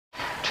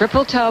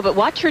triple toe, but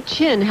watch her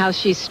chin, how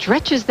she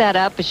stretches that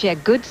up. But she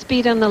had good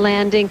speed on the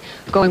landing,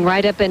 going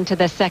right up into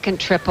the second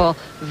triple.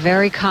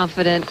 Very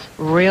confident,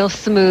 real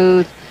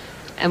smooth,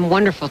 and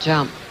wonderful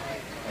jump.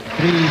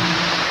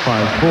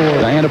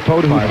 3-5-4. Diana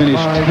Pote, who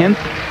finished 10th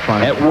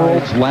at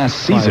Worlds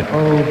last season.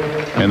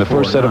 In the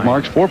first set of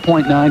marks,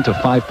 4.9 to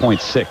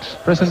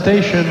 5.6.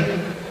 Presentation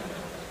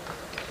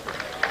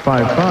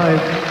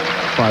 5-5.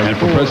 And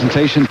for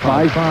presentation,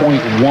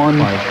 5.1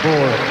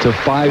 to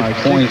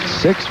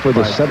 5.6 for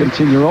the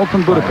 17-year-old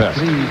from Budapest.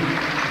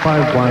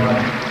 5-1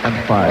 and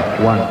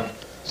 5-1.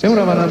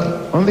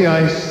 Seuraavana on the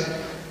ice.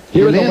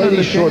 Here in the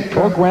ladies' short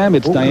program,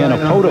 it's Diana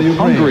Pote of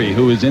Hungary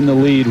who is in the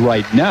lead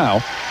right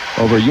now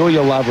over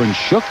Yulia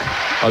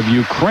Lavrenchuk of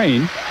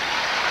Ukraine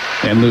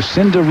and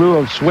Lucinda Roux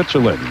of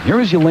Switzerland.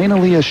 Here is Elena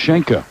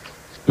Liashenko,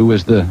 who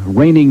is the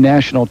reigning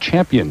national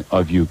champion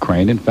of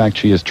Ukraine. In fact,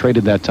 she has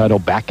traded that title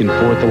back and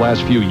forth the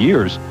last few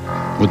years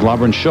with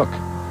Lavrenchuk.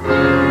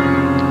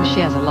 She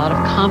has a lot of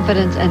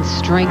confidence and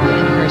strength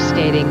in her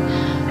skating,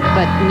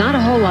 but not a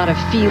whole lot of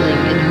feeling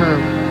in her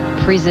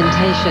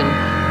presentation,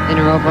 in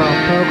her overall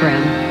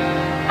program.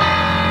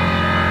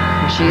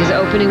 She is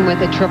opening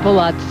with a triple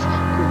Lutz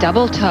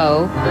double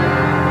toe.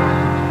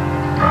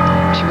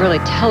 She really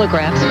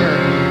telegraphs her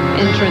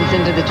entrance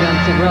into the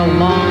jumps, a real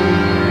long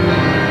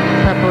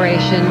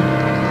preparation.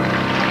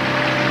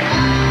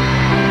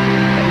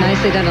 But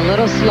nicely done, a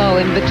little slow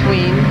in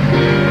between.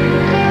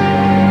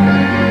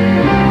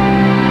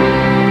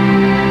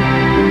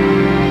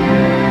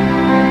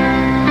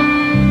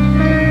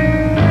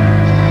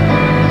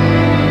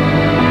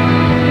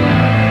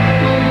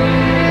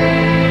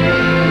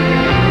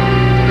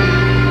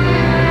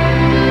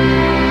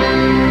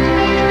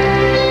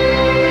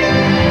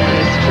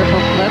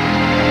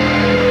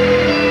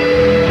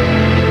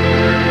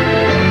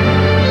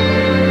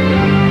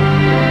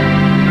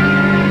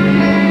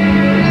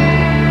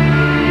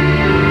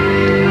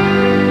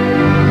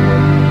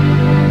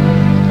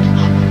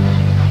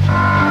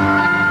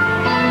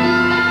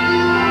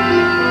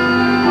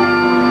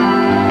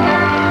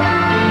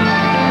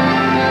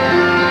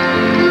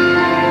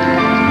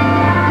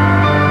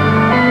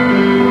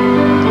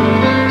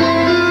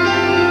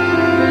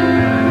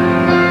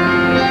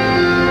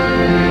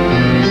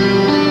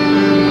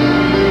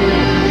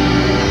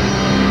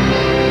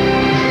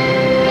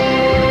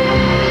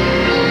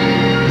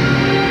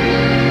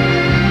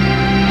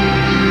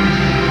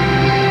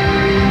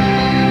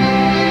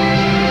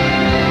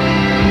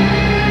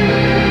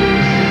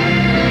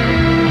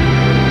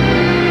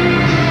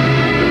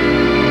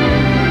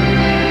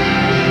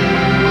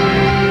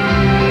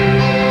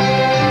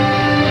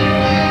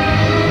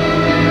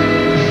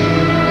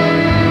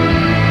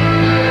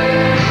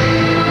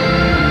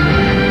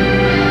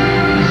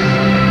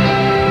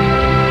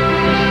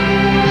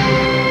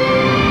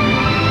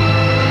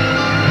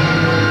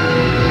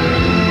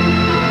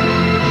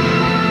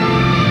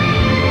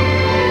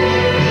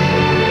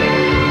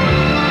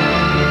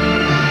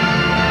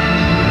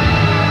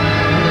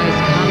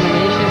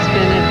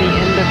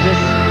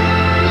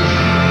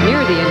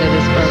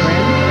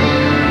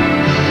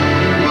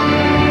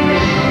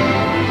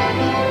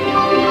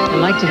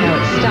 How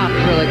it stopped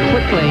really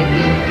quickly.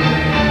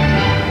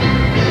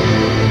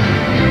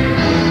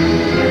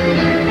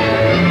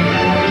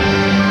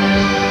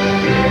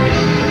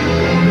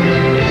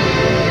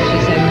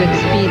 She's had good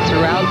speed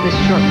throughout this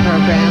short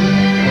program.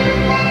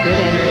 Good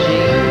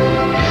energy.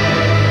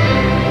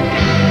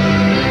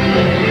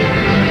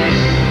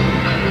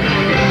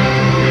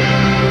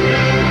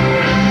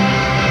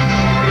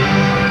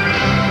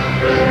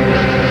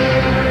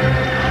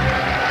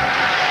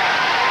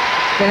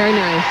 Very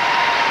nice.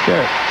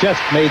 Sure,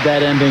 just made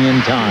that ending in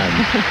time.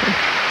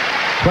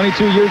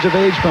 22 years of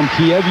age from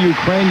Kiev,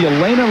 Ukraine,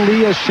 Elena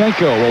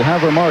Liashenko will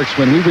have remarks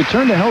when we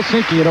return to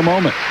Helsinki in a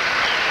moment.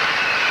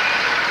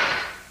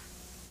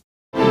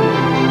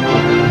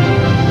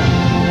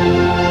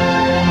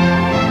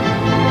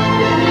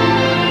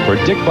 For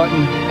Dick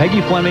Button,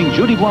 Peggy Fleming,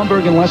 Judy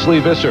Blomberg, and Leslie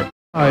Visser.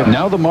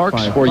 Now the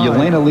marks for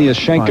Elena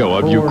Liashenko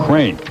of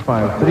Ukraine.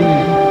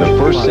 The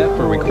first set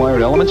for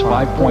required elements,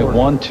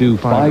 5.1 to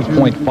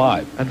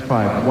 5.5. And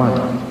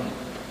 5-1.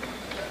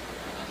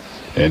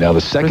 And now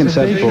the second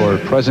set for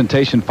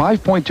presentation,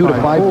 5.2 to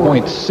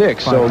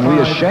 5.6. So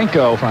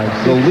Liashenko,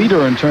 the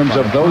leader in terms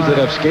of those that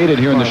have skated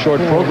here in the short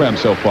program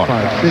so far.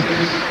 5-6,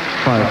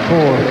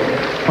 5-4,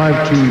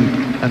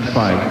 5-2, and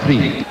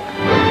 5-3.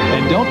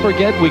 And don't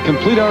forget, we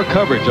complete our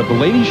coverage of the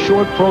ladies'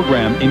 short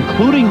program,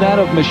 including that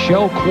of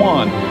Michelle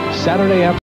Kwan, Saturday afternoon.